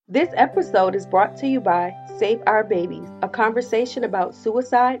This episode is brought to you by Save Our Babies, a conversation about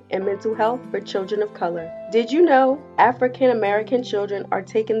suicide and mental health for children of color. Did you know African American children are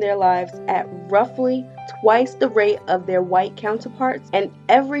taking their lives at roughly twice the rate of their white counterparts? And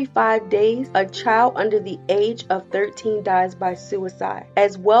every 5 days, a child under the age of 13 dies by suicide.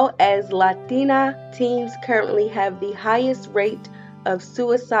 As well as Latina teens currently have the highest rate of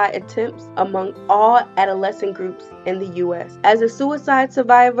suicide attempts among all adolescent groups in the U.S. As a suicide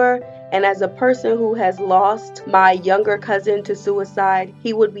survivor and as a person who has lost my younger cousin to suicide,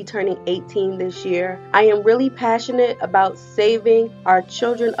 he would be turning 18 this year. I am really passionate about saving our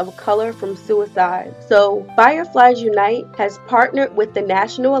children of color from suicide. So Fireflies Unite has partnered with the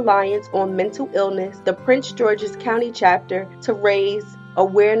National Alliance on Mental Illness, the Prince George's County chapter, to raise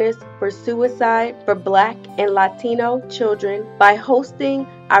awareness for suicide for Black and Latino children by hosting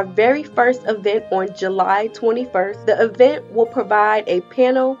our very first event on July 21st. The event will provide a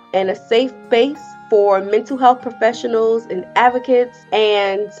panel and a safe space for mental health professionals and advocates,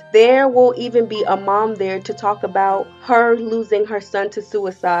 and there will even be a mom there to talk about her losing her son to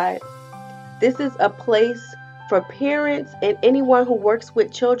suicide. This is a place for parents and anyone who works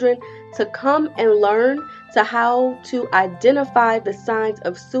with children to come and learn to how to identify the signs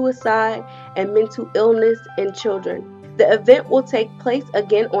of suicide and mental illness in children. The event will take place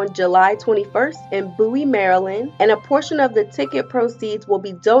again on July 21st in Bowie, Maryland, and a portion of the ticket proceeds will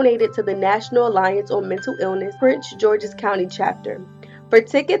be donated to the National Alliance on Mental Illness, Prince George's County chapter. For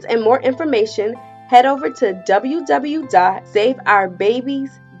tickets and more information, head over to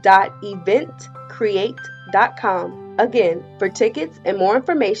www.saveourbabies.eventcreate.com. Again, for tickets and more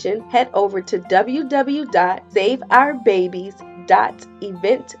information, head over to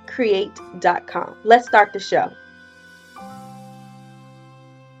www.saveourbabies.eventcreate.com. Let's start the show.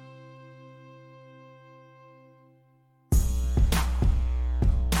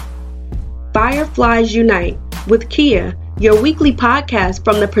 Fireflies Unite with Kia, your weekly podcast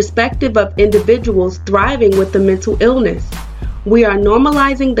from the perspective of individuals thriving with a mental illness. We are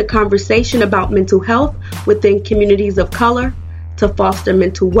normalizing the conversation about mental health within communities of color to foster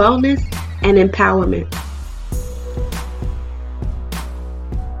mental wellness and empowerment.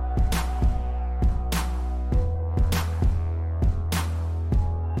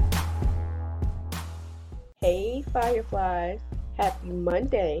 Hey Fireflies, happy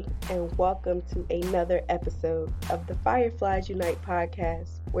Monday and welcome to another episode of the Fireflies Unite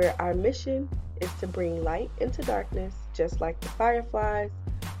podcast, where our mission is to bring light into darkness just like the fireflies.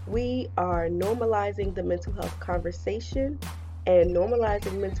 We are normalizing the mental health conversation and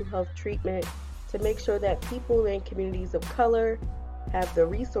normalizing mental health treatment to make sure that people in communities of color have the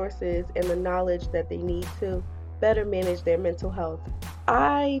resources and the knowledge that they need to better manage their mental health.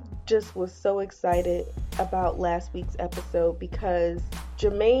 I just was so excited about last week's episode because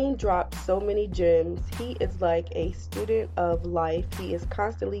Jermaine dropped so many gems. He is like a student of life. He is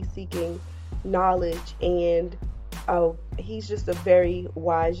constantly seeking knowledge, and he's just a very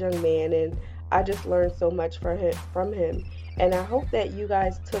wise young man, and I just learned so much from him. And I hope that you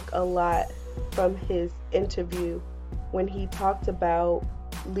guys took a lot from his interview when he talked about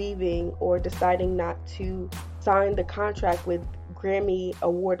leaving or deciding not to sign the contract with Grammy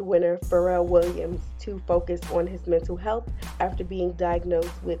Award winner Pharrell Williams to focus on his mental health after being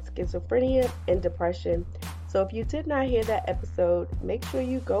diagnosed with schizophrenia and depression. So if you did not hear that episode, make sure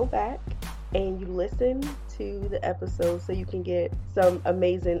you go back and you listen to the episode so you can get some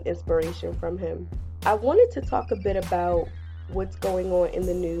amazing inspiration from him. I wanted to talk a bit about what's going on in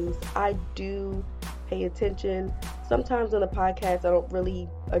the news. I do pay attention. Sometimes on the podcast, I don't really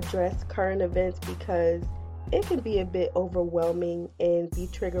address current events because it can be a bit overwhelming and be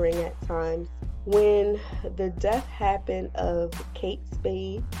triggering at times. When the death happened of Kate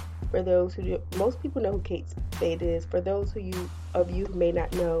Spade, for those who do, most people know who Kate Spade is. For those of you who may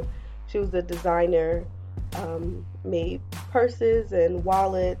not know, she was a designer, made purses and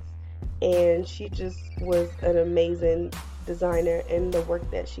wallets, and she just was an amazing designer in the work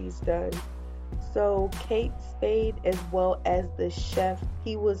that she's done. So Kate Spade, as well as the chef,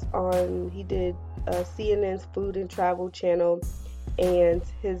 he did CNN's Food and Travel channel, and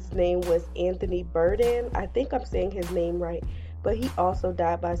his name was Anthony Bourdain. I think I'm saying his name right, but he also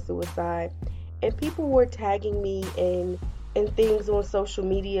died by suicide. And people were tagging me in things on social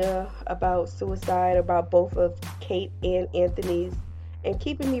media about suicide, about both of Kate and Anthony's, and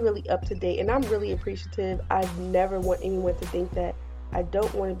keeping me really up to date. And I'm really appreciative. I never want anyone to think that I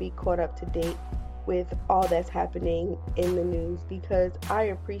don't want to be caught up to date with all that's happening in the news, because I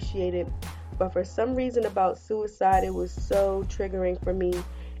appreciate it. But for some reason about suicide, it was so triggering for me.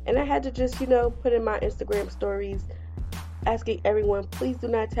 And I had to just, put in my Instagram stories asking everyone, please do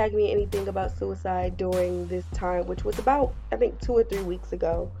not tag me in anything about suicide during this time, which was about, I think, 2 or 3 weeks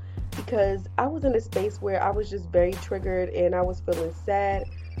ago, because I was in a space where I was just very triggered and I was feeling sad.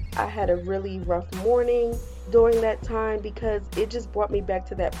 I had a really rough morning during that time because it just brought me back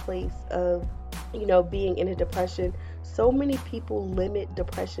to that place of, being in a depression. So many people limit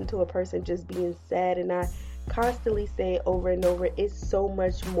depression to a person just being sad, and I constantly say over and over, it's so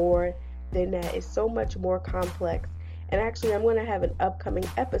much more than that. It's so much more complex. And actually, I'm going to have an upcoming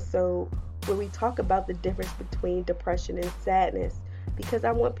episode where we talk about the difference between depression and sadness, because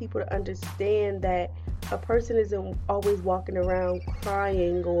I want people to understand that a person isn't always walking around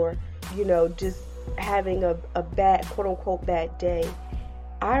crying or, just having a bad, quote unquote, bad day.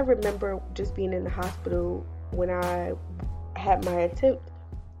 I remember just being in the hospital when I had my attempt,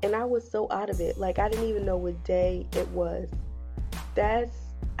 and I was so out of it. Like, I didn't even know what day it was. That's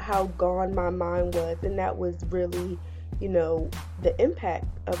how gone my mind was. And that was really, the impact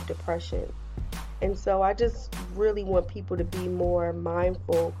of depression. And so I just really want people to be more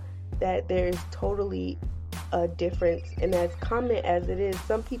mindful that there's totally a difference. And as common as it is,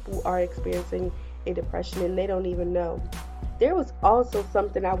 some people are experiencing a depression and they don't even know. There was also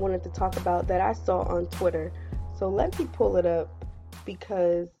something I wanted to talk about that I saw on Twitter. So let me pull it up,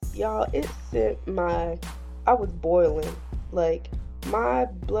 because y'all, I was boiling. Like, my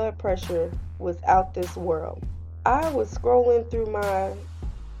blood pressure was out this world. I was scrolling through my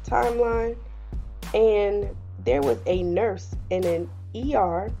timeline, and there was a nurse in an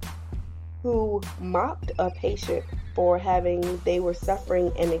ER who mocked a patient for they were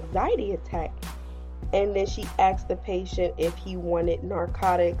suffering an anxiety attack. And then she asked the patient if he wanted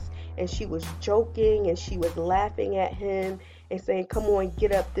narcotics, and she was joking and she was laughing at him and saying, come on,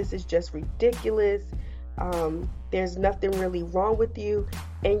 get up, this is just ridiculous. There's nothing really wrong with you.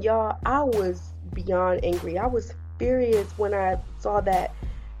 And y'all, I was beyond angry. I was furious when I saw that,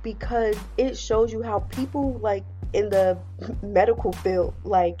 because it shows you how people, like, in the medical field,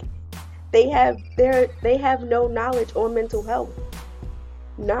 like, they have no knowledge on mental health.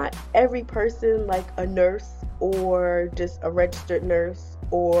 Not every person, like a nurse or just a registered nurse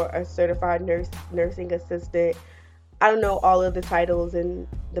or a certified nursing assistant, I don't know all of the titles in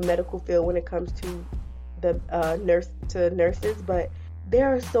the medical field when it comes to the nurses, but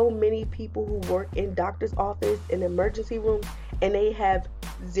there are so many people who work in doctor's office, in emergency rooms, and they have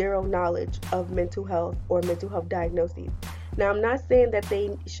zero knowledge of mental health or mental health diagnoses. Now, I'm not saying that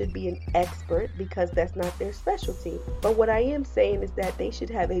they should be an expert, because that's not their specialty. But what I am saying is that they should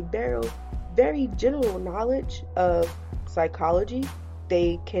have a very, very general knowledge of psychology.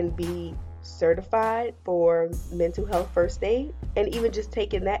 They can be certified for mental health first aid, and even just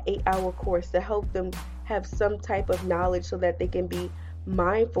taking that 8-hour course to help them have some type of knowledge so that they can be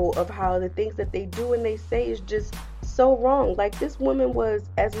mindful of how the things that they do and they say is just so wrong. Like, this woman was,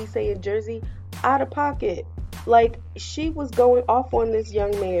 as we say in Jersey, out of pocket. Like, she was going off on this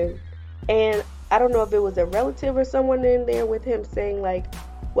young man, and I don't know if it was a relative or someone in there with him saying, like,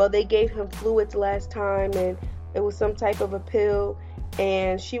 well, they gave him fluids last time and it was some type of a pill,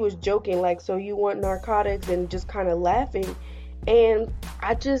 and she was joking, like, so you want narcotics, and just kind of laughing. And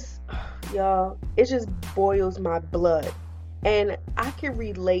y'all, it just boils my blood. And I can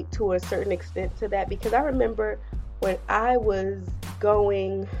relate to a certain extent to that, because I remember when I was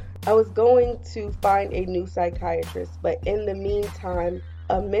going to find a new psychiatrist, but in the meantime,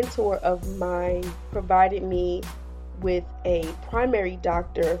 a mentor of mine provided me with a primary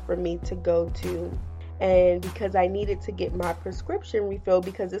doctor for me to go to. And because I needed to get my prescription refilled,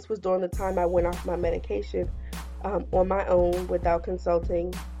 because this was during the time I went off my medication on my own without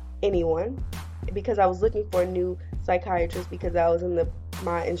consulting anyone, because I was looking for a new psychiatrist, because I was in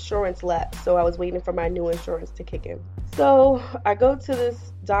my insurance lapse, so I was waiting for my new insurance to kick in. So I go to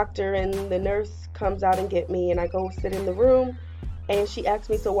this doctor, and the nurse comes out and get me, and I go sit in the room, and she asked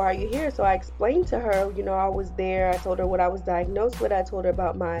me, so why are you here? So I explained to her, I was there. I told her what I was diagnosed with. I told her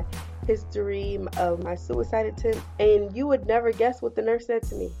about my history of my suicide attempt, and you would never guess what the nurse said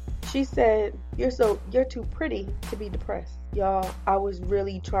to me. She said, you're too pretty to be depressed. Y'all, I was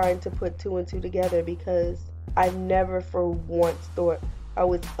really trying to put two and two together, because I never for once thought I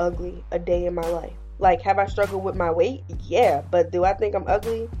was ugly a day in my life. Like, have I struggled with my weight? Yeah, but do I think I'm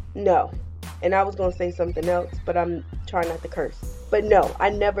ugly? No. And I was going to say something else, but I'm trying not to curse. But no, I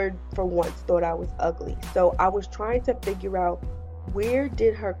never for once thought I was ugly. So I was trying to figure out, where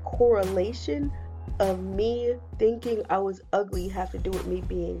did her correlation of me thinking I was ugly have to do with me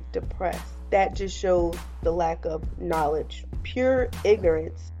being depressed? That just shows the lack of knowledge, pure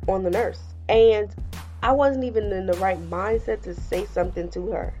ignorance on the nurse. And I wasn't even in the right mindset to say something to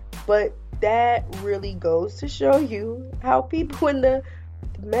her. But that really goes to show you how people in the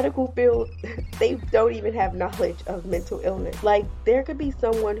medical field, they don't even have knowledge of mental illness. Like, there could be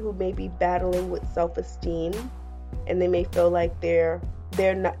someone who may be battling with self-esteem, and they may feel like they're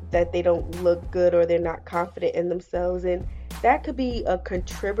not, that they don't look good, or they're not confident in themselves, and that could be a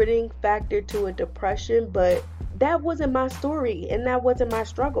contributing factor to a depression. But that wasn't my story, and that wasn't my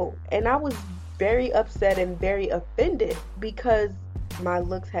struggle, and I was very upset and very offended because my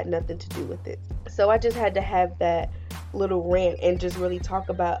looks had nothing to do with it. So I just had to have that little rant and just really talk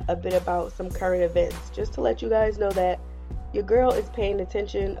about a bit about some current events, just to let you guys know that your girl is paying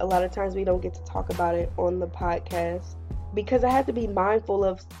attention. A lot of times we don't get to talk about it on the podcast because I have to be mindful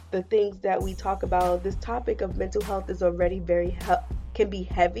of the things that we talk about. This topic of mental health is already can be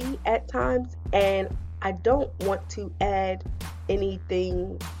heavy at times, and I don't want to add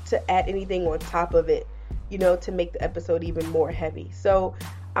anything on top of it, to make the episode even more heavy. So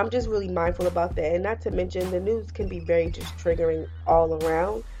I'm just really mindful about that. And not to mention, the news can be very just triggering all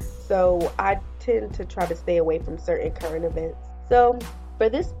around. So I tend to try to stay away from certain current events. So for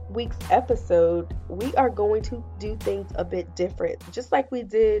this week's episode, we are going to do things a bit different. Just like we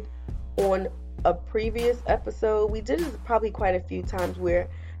did on a previous episode, we did this probably quite a few times, where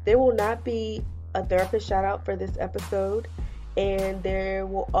there will not be a therapist shout out for this episode. And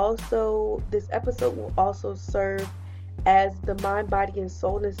this episode will also serve as the Mind, Body, and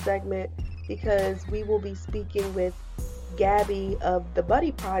Soulness segment, because we will be speaking with Gabby of the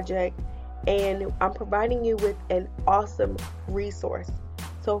Buddy Project, and I'm providing you with an awesome resource.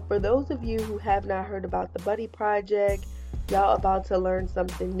 So for those of you who have not heard about the Buddy Project, y'all about to learn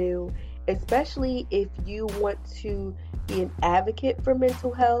something new, especially if you want to be an advocate for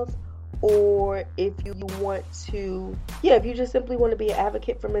mental health, or if you just simply want to be an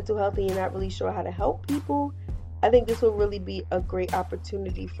advocate for mental health and you're not really sure how to help people. I think this will really be a great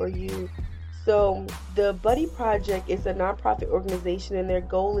opportunity for you. So the Buddy Project is a nonprofit organization, and their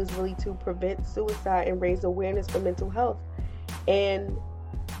goal is really to prevent suicide and raise awareness for mental health. And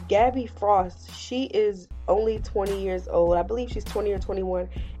Gabby Frost, she is only 20 years old. I believe she's 20 or 21,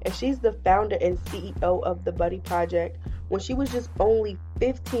 and she's the founder and CEO of the Buddy Project. When she was just only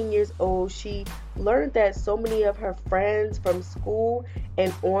 15 years old, she learned that so many of her friends from school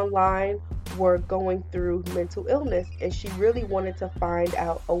and online were going through mental illness, and she really wanted to find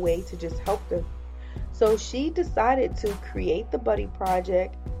out a way to just help them. So she decided to create the Buddy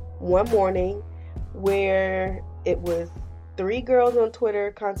Project one morning, where it was 3 girls on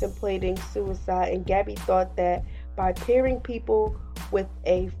Twitter contemplating suicide, and Gabby thought that by pairing people with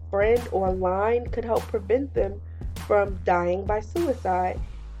a friend online could help prevent them from dying by suicide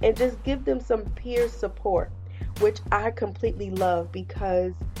and just give them some peer support, which I completely love,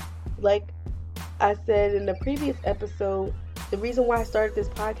 because like I said in the previous episode, the reason why I started this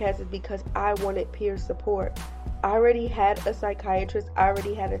podcast is because I wanted peer support. I already had a psychiatrist, I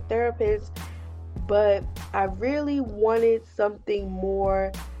already had a therapist, but I really wanted something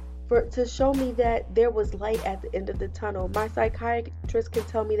more to show me that there was light at the end of the tunnel. My psychiatrist can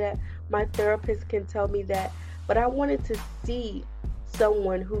tell me that, my therapist can tell me that, but I wanted to see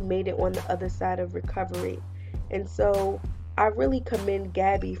someone who made it on the other side of recovery. And so I really commend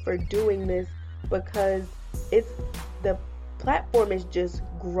Gabby for doing this, because the platform is just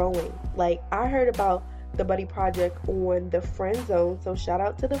growing. Like, I heard about the Buddy Project on the Friend Zone, so shout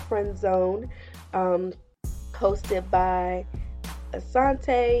out to the Friend Zone, hosted by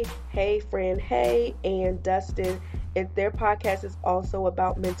Asante, Hey Friend Hey, and Dustin. Their podcast is also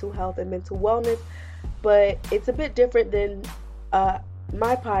about mental health and mental wellness, but it's a bit different than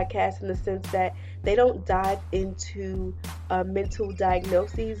my podcast in the sense that they don't dive into mental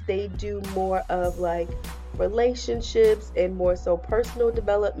diagnoses. They do more of like relationships and more so personal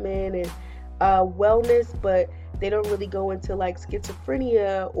development and wellness, but they don't really go into like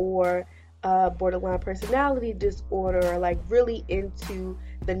schizophrenia or borderline personality disorder, or like really into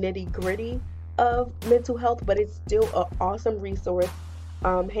the nitty gritty of mental health. But it's still an awesome resource.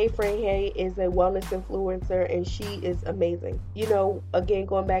 Hey Friend Hey is a wellness influencer, and she is amazing. Again,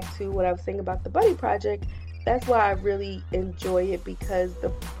 going back to what I was saying about the Buddy Project, that's why I really enjoy it, because the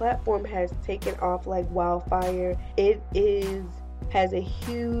platform has taken off like wildfire. It has a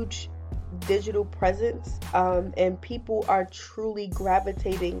huge digital presence, and people are truly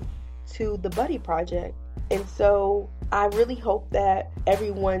gravitating to the Buddy Project. And so I really hope that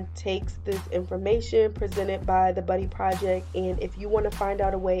everyone takes this information presented by the Buddy Project, and if you want to find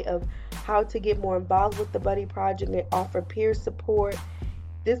out a way of how to get more involved with the Buddy Project and offer peer support,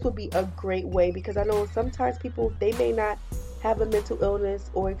 this would be a great way, because I know sometimes people, they may not have a mental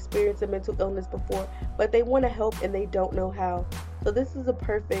illness or experience a mental illness before, but they want to help and they don't know how. So this is a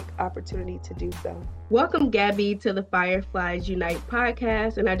perfect opportunity to do so. Welcome, Gabby, to the Fireflies Unite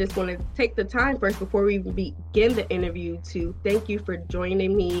podcast. And I just want to take the time first before we even begin the interview to thank you for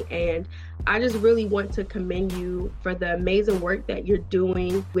joining me. And I just really want to commend you for the amazing work that you're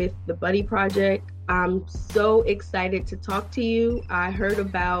doing with the Buddy Project. I'm so excited to talk to you. I heard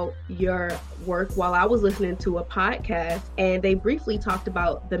about your work while I was listening to a podcast, and they briefly talked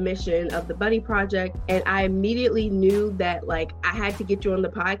about the mission of the Buddy Project. And I immediately knew that like I had to get you on the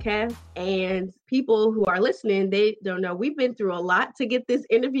podcast. And people who are listening, they don't know we've been through a lot to get this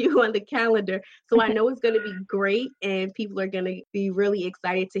interview on the calendar. So I know it's going to be great, and people are going to be really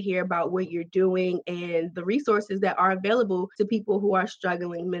excited to hear about what you're doing and the resources that are available to people who are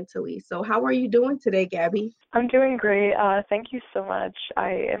struggling mentally. So how are you doing today, Gabby? I'm doing great. Thank you so much.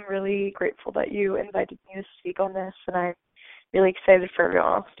 I am really grateful that you invited me to speak on this, and I'm really excited for everyone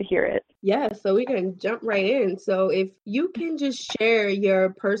else to hear it. Yeah, so we can jump right in. So if you can just share your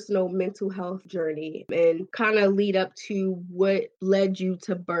personal mental health journey and kind of lead up to what led you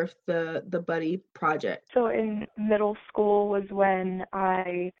to birth the Buddy Project. So in middle school was when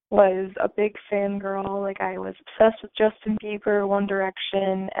I was a big fangirl. Like I was obsessed with Justin Bieber, One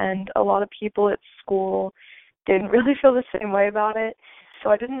Direction, and a lot of people at school didn't really feel the same way about it. So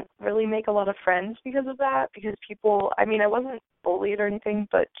I didn't really make a lot of friends because of that, because people, I mean, I wasn't bullied or anything,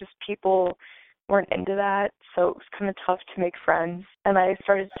 but just people weren't into that. So it was kind of tough to make friends. And I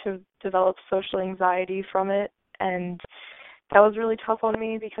started to develop social anxiety from it. And that was really tough on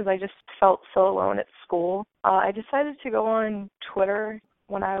me because I just felt so alone at school. I decided to go on Twitter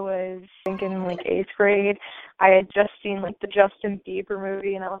when I was thinking like 8th grade. I had just seen like the Justin Bieber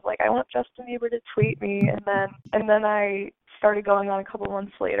movie, and I was like, I want Justin Bieber to tweet me. And then I started going on a couple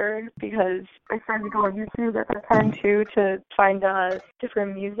months later because I started to go on YouTube at the time too to find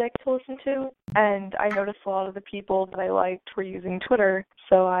different music to listen to. And I noticed a lot of the people that I liked were using Twitter.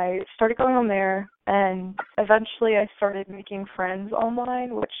 So I started going on there, and eventually I started making friends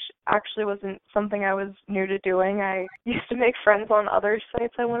online, which actually wasn't something I was new to doing. I used to make friends on other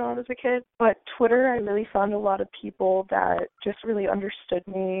sites I went on as a kid, but Twitter, I really found a lot of people that just really understood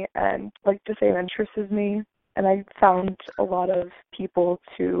me and liked the same interests as me. And I found a lot of people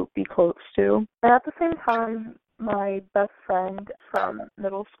to be close to. And at the same time, my best friend from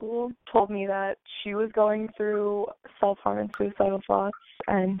middle school told me that she was going through self-harm and suicidal thoughts,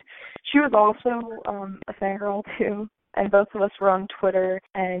 and she was also a fangirl too. And both of us were on Twitter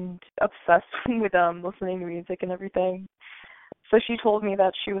and obsessed with listening to music and everything. So she told me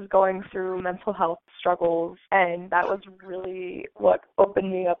that she was going through mental health struggles, and that was really what opened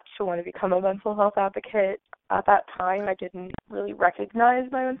me up to want to become a mental health advocate. At that time, I didn't really recognize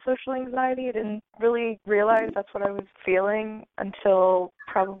my own social anxiety. I didn't really realize that's what I was feeling until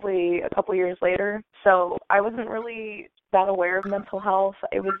probably a couple years later. So I wasn't really that aware of mental health.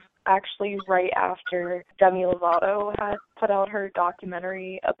 It was actually right after Demi Lovato had put out her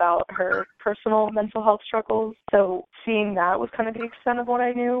documentary about her personal mental health struggles. So seeing that was kind of the extent of what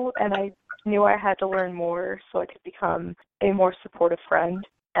I knew, and I knew I had to learn more so I could become a more supportive friend.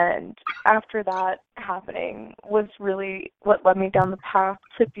 And after that happening was really what led me down the path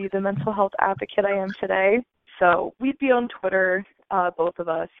to be the mental health advocate I am today. So we'd be on Twitter, both of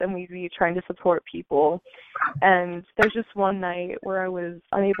us, and we'd be trying to support people. And there's just one night where I was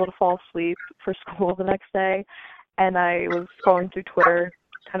unable to fall asleep for school the next day, and I was scrolling through Twitter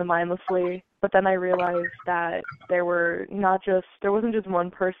kind of mindlessly. But then I realized that there wasn't just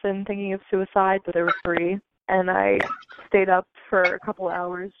one person thinking of suicide, but there were 3. And I stayed up for a couple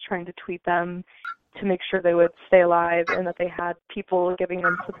hours trying to tweet them to make sure they would stay alive and that they had people giving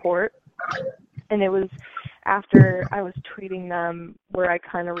them support. And it was after I was tweeting them where I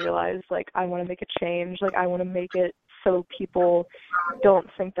kind of realized, like, I want to make a change. Like, I want to make it so people don't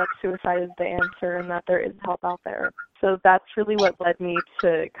think that suicide is the answer and that there is help out there. So that's really what led me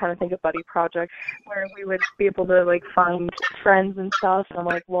to kind of think of Buddy Project, where we would be able to, like, find friends and stuff. And I'm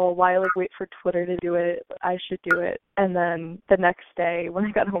like, well, why, like, wait for Twitter to do it? I should do it. And then the next day when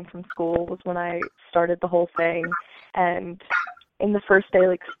I got home from school was when I started the whole thing. And in the first day,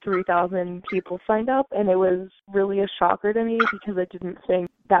 like 3,000 people signed up, and it was really a shocker to me because I didn't think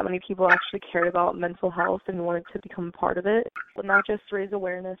that many people actually cared about mental health and wanted to become a part of it. But not just raise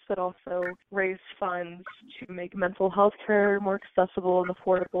awareness, but also raise funds to make mental health care more accessible and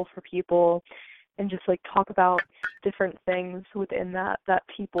affordable for people, and just like talk about different things within that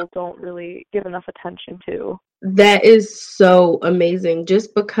people don't really give enough attention to. That is so amazing,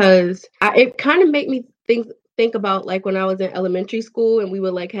 just because it kind of made me think about like when I was in elementary school and we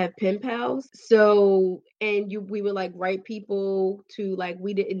would like have pen pals. So, and we would like write people to like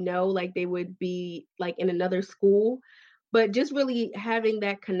we didn't know, like they would be like in another school. but just really having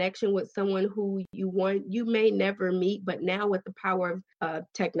that connection with someone who you may never meet, but now with the power of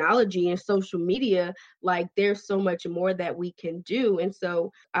technology and social media, like there's so much more that we can do. And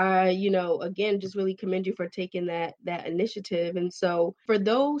so I, again, just really commend you for taking that initiative. And so for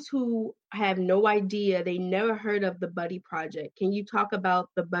those who have no idea, they never heard of the Buddy Project, can you talk about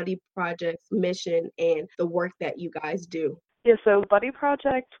the Buddy Project's mission and the work that you guys do? Yeah, so Buddy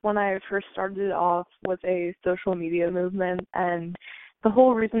Project, when I first started it off, was a social media movement, and the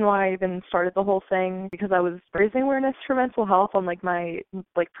whole reason why I even started the whole thing, because I was raising awareness for mental health on my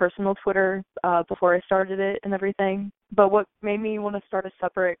personal Twitter before I started it and everything. But what made me want to start a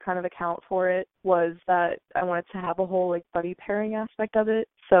separate kind of account for it was that I wanted to have a whole buddy pairing aspect of it.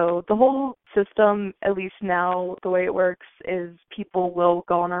 So the whole system, at least now, the way it works is people will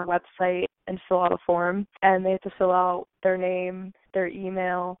go on our website and fill out a form, and they have to fill out their name, their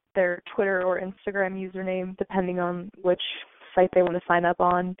email, their Twitter or Instagram username, depending on which site they want to sign up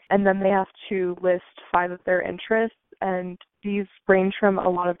on, and then they have to list 5 of their interests, and these range from a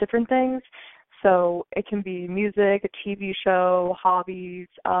lot of different things. So it can be music, a TV show, hobbies.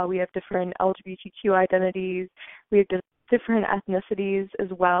 We have different LGBTQ identities. We have different ethnicities as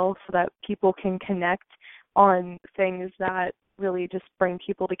well, so that people can connect on things that really just bring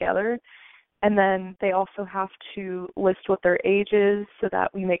people together. And then they also have to list what their age is so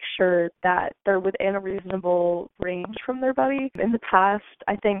that we make sure that they're within a reasonable range from their buddy. In the past,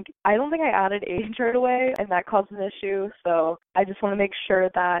 I don't think I added age right away, and that caused an issue. So I just want to make sure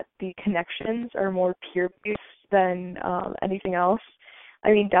that the connections are more peer-based than anything else.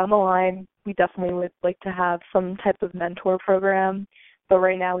 I mean, down the line, we definitely would like to have some type of mentor program, but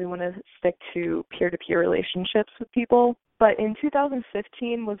right now we want to stick to peer-to-peer relationships with people. But in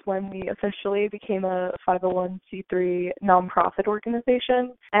 2015 was when we officially became a 501c3 nonprofit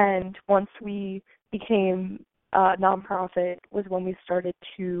organization. And once we became a nonprofit was when we started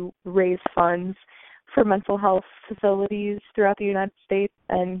to raise funds for mental health facilities throughout the United States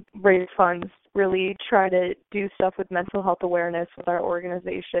and raise funds, really try to do stuff with mental health awareness with our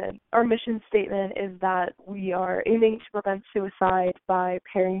organization. Our mission statement is that we are aiming to prevent suicide by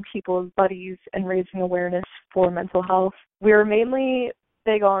pairing people as buddies and raising awareness for mental health. We're mainly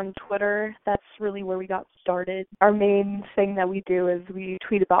big on Twitter. That's really where we got started. Our main thing that we do is we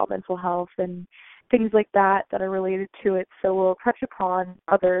tweet about mental health and things like that are related to it. So we'll touch upon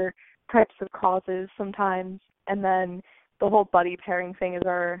other types of causes sometimes, and then the whole buddy pairing thing is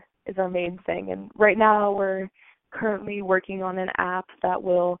our main thing. And right now we're currently working on an app that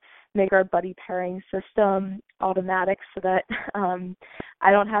will make our buddy pairing system automatic so that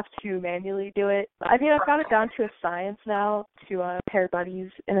I don't have to manually do it. I mean, I've got it down to a science now to pair buddies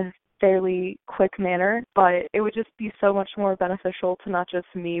in a fairly quick manner, but it would just be so much more beneficial to not just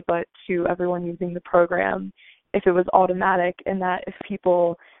me, but to everyone using the program if it was automatic, and that if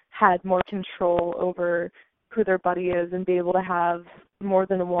people had more control over who their buddy is and be able to have more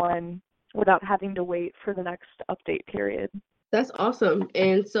than one without having to wait for the next update period. That's awesome.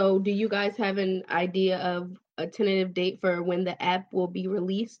 And so do you guys have an idea of a tentative date for when the app will be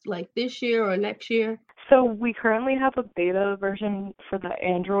released, like this year or next year? So we currently have a beta version for the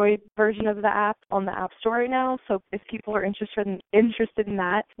Android version of the app on the App Store right now. So if people are interested in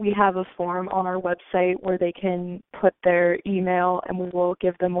that, we have a form on our website where they can put their email and we will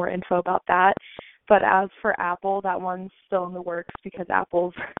give them more info about that. But as for Apple, that one's still in the works because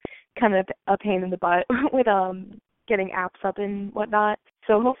Apple's kind of a pain in the butt with getting apps up and whatnot.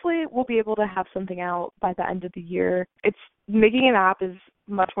 So hopefully we'll be able to have something out by the end of the year. It's making an app is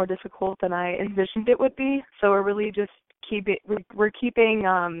much more difficult than I envisioned it would be. So we're really just we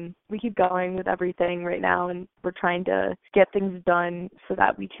keep going with everything right now, and we're trying to get things done so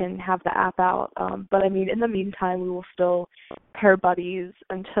that we can have the app out. But I mean, in the meantime, we will still pair buddies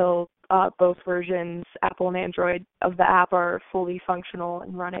until both versions, Apple and Android, of the app are fully functional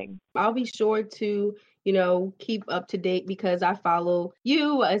and running. I'll be sure to, keep up to date because I follow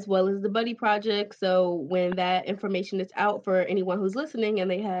you as well as the Buddy Project. So when that information is out for anyone who's listening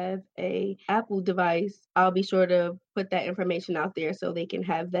and they have a Apple device, I'll be sure to put that information out there so they can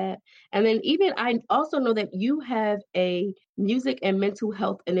have that. And then even I also know that you have a music and mental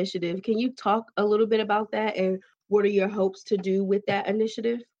health initiative. Can you talk a little bit about that and what are your hopes to do with that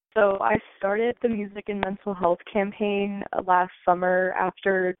initiative? So I started the music and mental health campaign last summer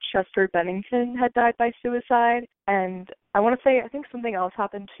after Chester Bennington had died by suicide. And I want to say, I think something else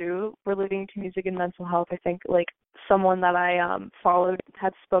happened too relating to music and mental health. I think someone that I followed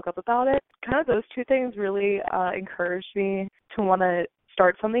had spoke up about it. Kind of those two things really encouraged me to want to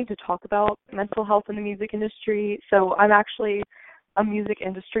start something to talk about mental health in the music industry. So I'm actually a music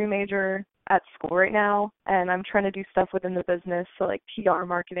industry major, at school right now, and I'm trying to do stuff within the business, so like PR,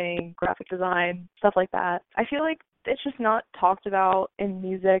 marketing, graphic design, stuff like that. I feel like it's just not talked about in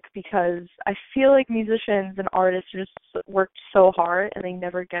music because I feel like musicians and artists just work so hard and they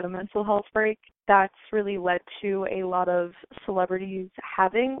never get a mental health break. That's really led to a lot of celebrities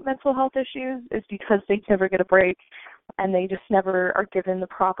having mental health issues is because they never get a break and they just never are given the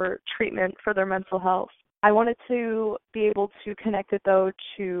proper treatment for their mental health. I wanted to be able to connect it, though,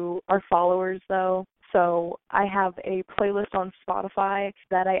 to our followers, though. So I have a playlist on Spotify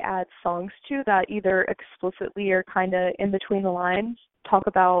that I add songs to that either explicitly or kind of in between the lines talk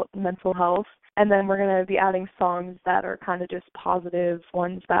about mental health. And then we're going to be adding songs that are kind of just positive,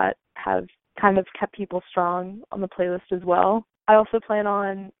 ones that have kind of kept people strong on the playlist as well. I also plan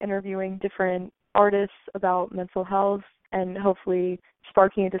on interviewing different artists about mental health and hopefully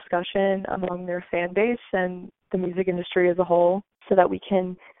sparking a discussion among their fan base and the music industry as a whole so that we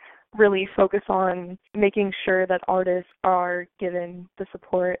can really focus on making sure that artists are given the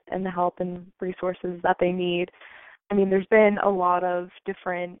support and the help and resources that they need. I mean, there's been a lot of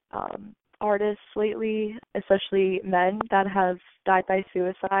different artists lately, especially men, that have died by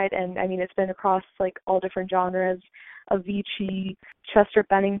suicide, and I mean, it's been across like all different genres. Avicii, Chester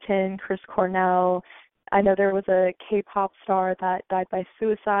Bennington, Chris Cornell. I know there was a K-pop star that died by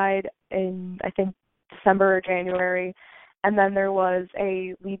suicide in, I think, December or January. And then there was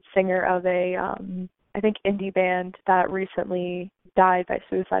a lead singer of a, I think, indie band that recently died by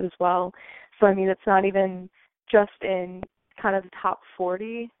suicide as well. So, I mean, it's not even just in kind of the top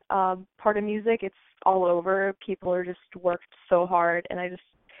 40 part of music. It's all over. People are just worked so hard. And I just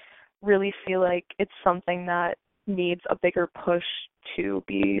really feel like it's something that needs a bigger push to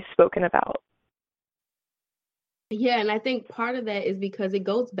be spoken about. Yeah, and I think part of that is because it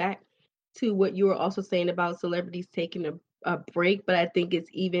goes back to what you were also saying about celebrities taking a break, but I think it's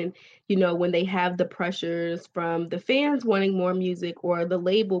even, when they have the pressures from the fans wanting more music or the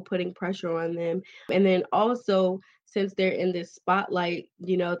label putting pressure on them. And then also, since they're in this spotlight,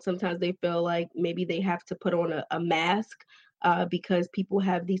 sometimes they feel like maybe they have to put on a mask because people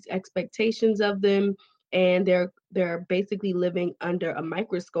have these expectations of them and they're basically living under a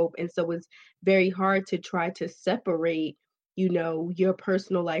microscope. And so it's very hard to try to separate your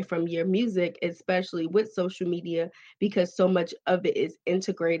personal life from your music, especially with social media, because so much of it is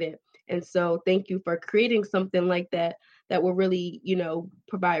integrated. And so thank you for creating something like that that will really,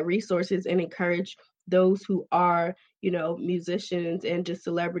 provide resources and encourage those who are, musicians and just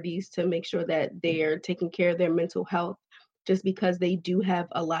celebrities to make sure that they're taking care of their mental health, just because they do have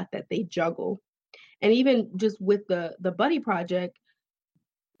a lot that they juggle. And even just with the Buddy Project,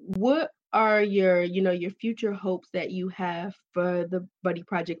 what are your future hopes that you have for the Buddy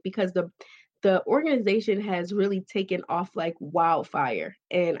Project? Because the organization has really taken off like wildfire,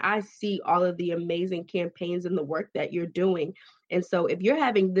 and I see all of the amazing campaigns and the work that you're doing. And so if you're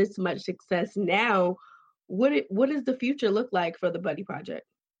having this much success now, what does the future look like for the Buddy Project?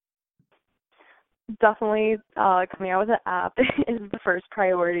 Definitely coming out with an app is the first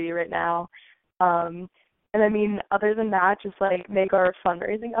priority right now. And I mean, other than that, just like make our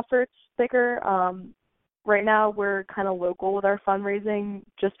fundraising efforts bigger. Right now we're kind of local with our fundraising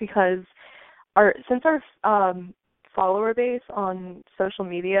just because since our follower base on social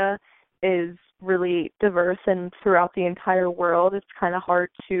media is really diverse and throughout the entire world, it's kind of hard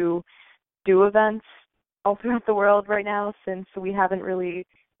to do events all throughout the world right now since we haven't really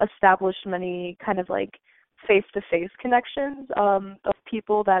established many kind of like face-to-face connections of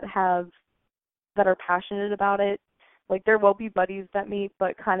people that are passionate about it. Like there will be buddies that meet,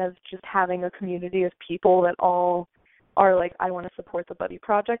 but kind of just having a community of people that all are like, I want to support the Buddy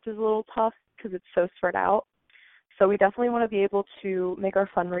Project is a little tough because it's so spread out. So we definitely want to be able to make our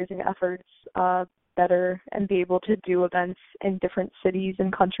fundraising efforts better and be able to do events in different cities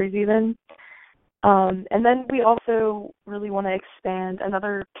and countries even. And then we also really want to expand.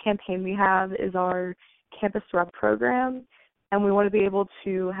 Another campaign we have is our campus rep program, and we want to be able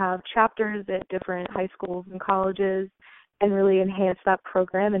to have chapters at different high schools and colleges and really enhance that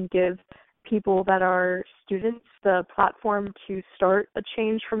program and give people that are students the platform to start a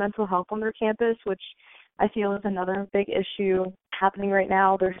change for mental health on their campus, which I feel is another big issue happening right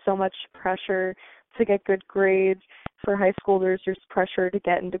now. There's so much pressure to get good grades. For high schoolers, there's pressure to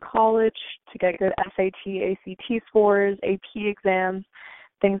get into college, to get good SAT, ACT scores, AP exams,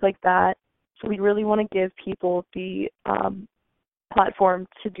 things like that. So we really want to give people the platform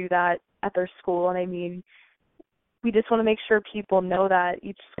to do that at their school. And I mean, we just want to make sure people know that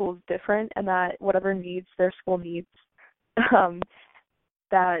each school is different and that whatever needs their school needs,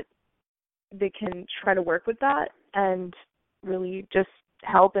 that they can try to work with that and really just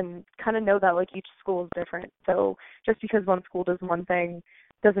help and kind of know that like each school is different. So just because one school does one thing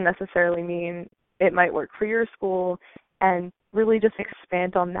doesn't necessarily mean it might work for your school, and really just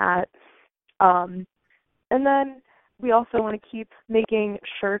expand on that. And then we also want to keep making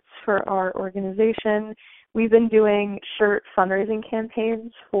shirts for our organization. We've been doing shirt fundraising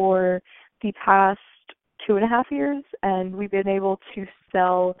campaigns for the past 2.5 years, and we've been able to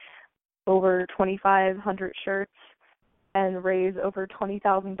sell over 2,500 shirts and raise over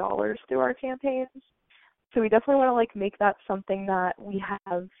 $20,000 through our campaigns. So we definitely want to like make that something that we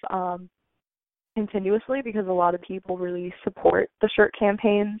have continuously, because a lot of people really support the shirt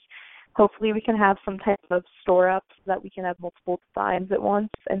campaigns. Hopefully we can have some type of store up so that we can have multiple designs at once,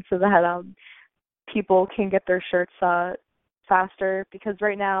 and so that people can get their shirts faster, because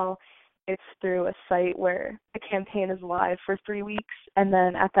right now it's through a site where the campaign is live for 3 weeks, and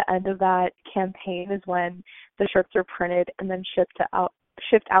then at the end of that campaign is when the shirts are printed and then shipped out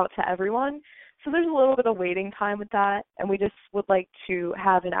to everyone. So there's a little bit of waiting time with that, and we just would like to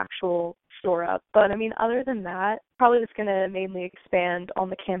have an actual store up. But I mean, other than that, probably just going to mainly expand on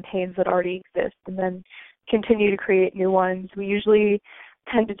the campaigns that already exist and then continue to create new ones. We usually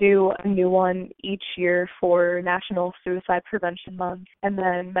tend to do a new one each year for National Suicide Prevention Month and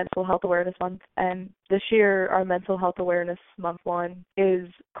then Mental Health Awareness Month. And this year, our Mental Health Awareness Month one is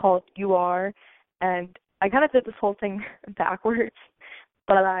called You Are. And I kind of did this whole thing backwards,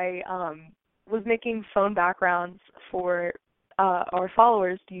 but I was making phone backgrounds for our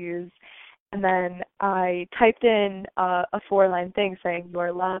followers to use. And then I typed in a 4-line thing saying, you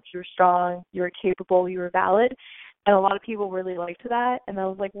are loved, you're strong, you're capable, you are valid. And a lot of people really liked that. And I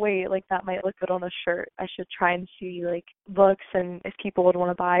was like, wait, like that might look good on a shirt. I should try and see like looks and if people would want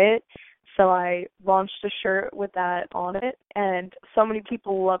to buy it. So I launched a shirt with that on it, and so many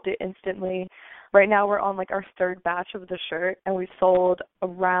people loved it instantly. Right now we're on like our 3rd batch of the shirt, and we sold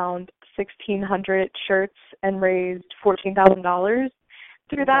around 1,600 shirts and raised $14,000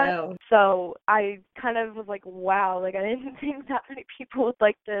 through that. Wow. So I kind of was like, wow, like I didn't think that many people would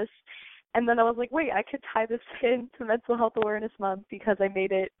like this. And then I was like, wait, I could tie this into Mental Health Awareness Month because I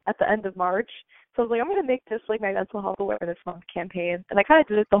made it at the end of March. So I was like, I'm going to make this like my Mental Health Awareness Month campaign. And I kind of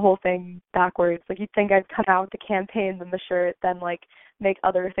did it the whole thing backwards. Like you'd think I'd come out with the campaign, then the shirt, then like make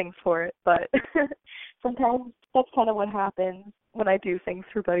other things for it. But sometimes that's kind of what happens when I do things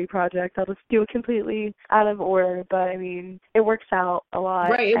for Buddy Project. I'll just do it completely out of order. But I mean, it works out a lot.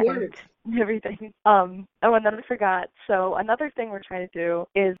 Right, it works. Everything. Oh, and then I forgot. So another thing we're trying to do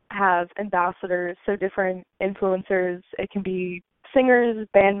is have ambassadors, so different influencers. It can be singers,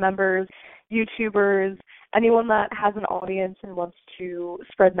 band members, YouTubers, anyone that has an audience and wants to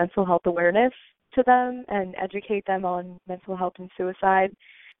spread mental health awareness to them and educate them on mental health and suicide.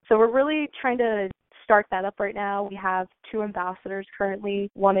 So we're really trying to start that up right now. We have 2 ambassadors currently.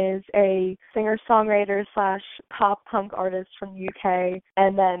 One is a singer-songwriter / pop punk artist from the UK,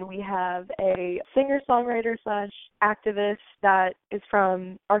 and then we have a singer-songwriter / activist that is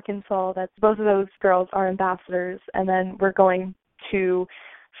from Arkansas. That's both of those girls are ambassadors, and then we're going to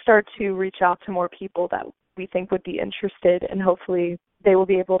start to reach out to more people that we think would be interested, and hopefully they will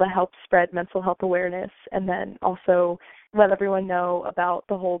be able to help spread mental health awareness, and then also let everyone know about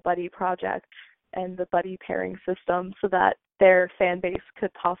the whole Buddy Project and the buddy pairing system so that their fan base could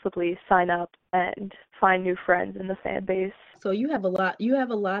possibly sign up and find new friends in the fan base. So you have a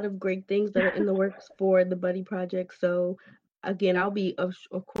lot of great things that are in the works for the Buddy Project. So again, I'll be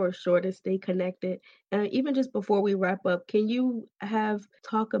of course sure to stay connected. And even just before we wrap up, can you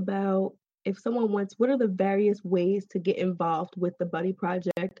talk about, if someone wants, what are the various ways to get involved with the Buddy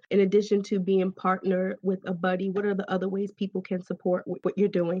Project? In addition to being partnered with a buddy, what are the other ways people can support what you're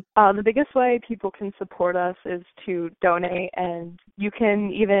doing? The biggest way people can support us is to donate, and you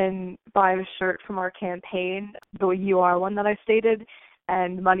can even buy a shirt from our campaign, the You Are one that I stated,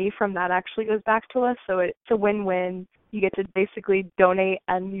 and money from that actually goes back to us. So it's a win-win. You get to basically donate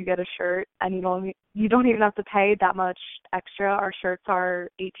and you get a shirt, and you don't even have to pay that much extra. Our shirts are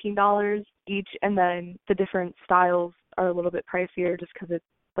 $18 each, and then the different styles are a little bit pricier just because it's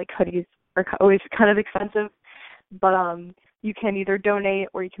like hoodies are always kind of expensive. But you can either donate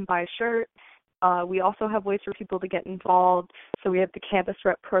or you can buy a shirt. We also have ways for people to get involved. So we have the Campus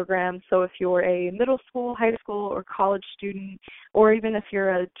Rep program. So if you're a middle school, high school, or college student, or even if you're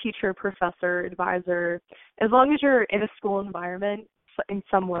a teacher, professor, advisor, as long as you're in a school environment in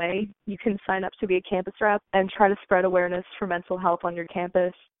some way, you can sign up to be a campus rep and try to spread awareness for mental health on your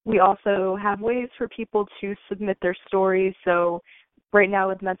campus. We also have ways for people to submit their stories. So right now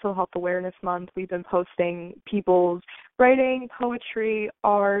with Mental Health Awareness Month, we've been posting people's writing, poetry,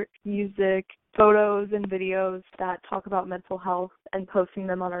 art, music, photos and videos that talk about mental health and posting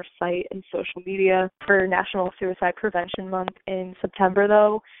them on our site and social media for National Suicide Prevention Month in September,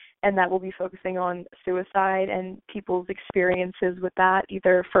 though, and that will be focusing on suicide and people's experiences with that,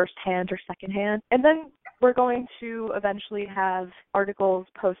 either firsthand or secondhand. And then we're going to eventually have articles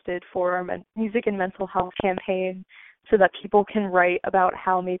posted for our music and mental health campaign so that people can write about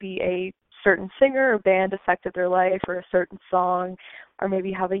how maybe a certain singer or band affected their life, or a certain song, or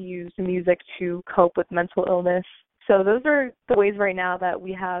maybe how they use music to cope with mental illness. So those are the ways right now that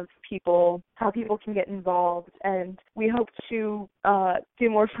we have how people can get involved, and we hope to do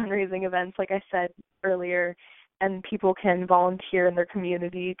more fundraising events, like I said earlier, and people can volunteer in their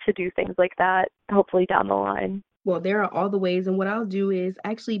community to do things like that, hopefully down the line. Well, there are all the ways, and what I'll do is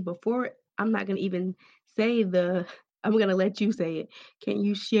actually I'm not going to even say I'm going to let you say it. Can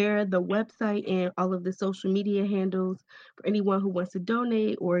you share the website and all of the social media handles for anyone who wants to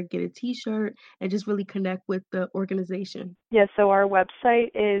donate or get a t-shirt and just really connect with the organization? Yeah, so our website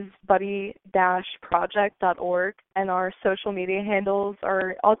is buddy-project.org, and our social media handles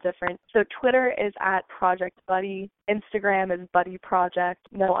are all different. So Twitter is @ProjectBuddy, Instagram is Buddy Project,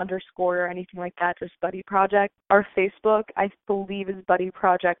 no underscore or anything like that, just Buddy Project. Our Facebook, I believe, is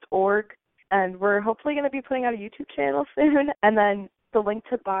buddyproject.org. And we're hopefully going to be putting out a YouTube channel soon. And then the link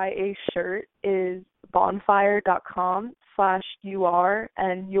to buy a shirt is bonfire.com/UR.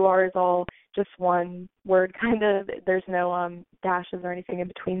 And UR is all just one word, kind of. There's no dashes or anything in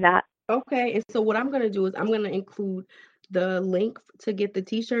between that. Okay. And so what I'm going to do is I'm going to include the link to get the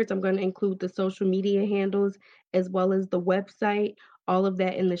t-shirts. I'm going to include the social media handles as well as the website, all of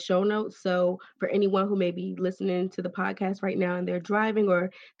that in the show notes. So for anyone who may be listening to the podcast right now and they're driving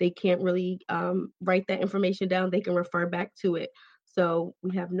or they can't really write that information down, they can refer back to it. So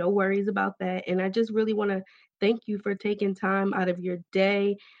we have no worries about that. And I just really want to thank you for taking time out of your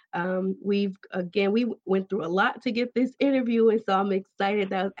day. We went through a lot to get this interview, and so I'm excited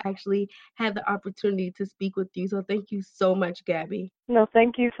that I actually had the opportunity to speak with you. So thank you so much, Gabby. No,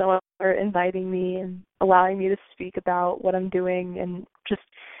 thank you so much for inviting me and allowing me to speak about what I'm doing and just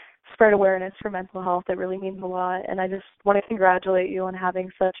spread awareness for mental health. It really means a lot, and I just want to congratulate you on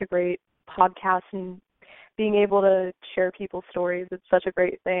having such a great podcast and being able to share people's stories. It's such a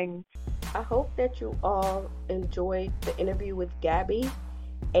great thing. I hope that you all enjoyed the interview with Gabby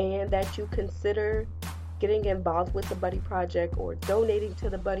and that you consider getting involved with the Buddy Project or donating to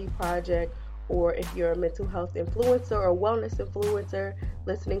the Buddy Project, or if you're a mental health influencer or wellness influencer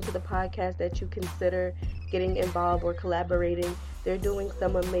listening to the podcast, that you consider getting involved or collaborating. They're doing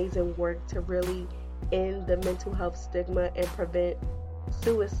some amazing work to really end the mental health stigma and prevent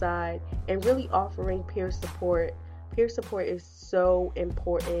suicide, and really offering peer support. Peer support is so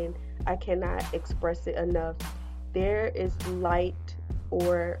important. I cannot express it enough. There is light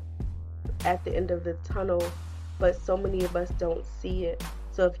or at the end of the tunnel, but so many of us don't see it.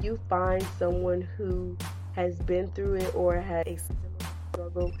 So if you find someone who has been through it or had a similar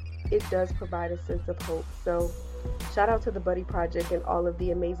struggle, it does provide a sense of hope. So shout out to the Buddy Project and all of the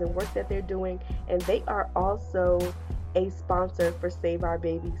amazing work that they're doing. And they are also a sponsor for Save Our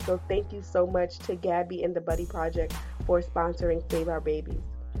Babies. So thank you so much to Gabby and the Buddy Project for sponsoring Save Our Babies.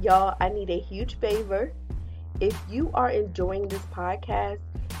 Y'all, I need a huge favor. If you are enjoying this podcast,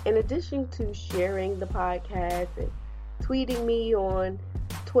 in addition to sharing the podcast and tweeting me on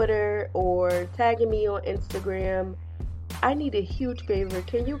Twitter or tagging me on Instagram, I need a huge favor.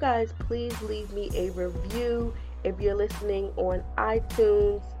 Can you guys please leave me a review? If you're listening on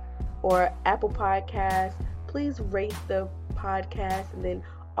iTunes or Apple Podcasts, please rate the podcast and then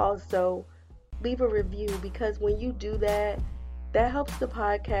also leave a review, because when you do that, that helps the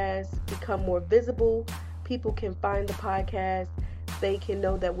podcast become more visible. People can find the podcast. They can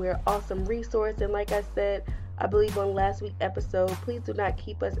know that we're an awesome resource. And like I said, I believe on last week's episode, please do not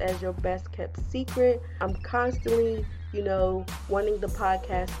keep us as your best kept secret. I'm constantly, wanting the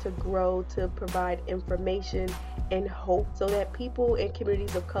podcast to grow, to provide information and hope so that people in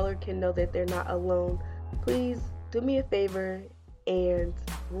communities of color can know that they're not alone. Please do me a favor and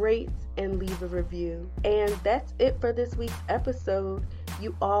rate and leave a review. And that's it for this week's episode.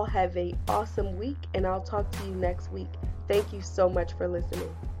 You all have an awesome week, and I'll talk to you next week. Thank you so much for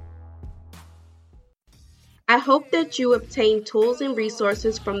listening. I hope that you obtain tools and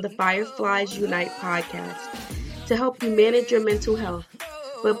resources from the Fireflies Unite podcast to help you manage your mental health.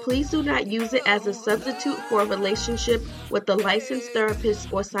 But please do not use it as a substitute for a relationship with a licensed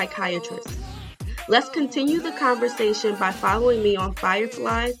therapist or psychiatrist. Let's continue the conversation by following me on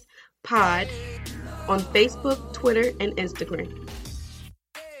Fireflies Pod on Facebook, Twitter, and Instagram.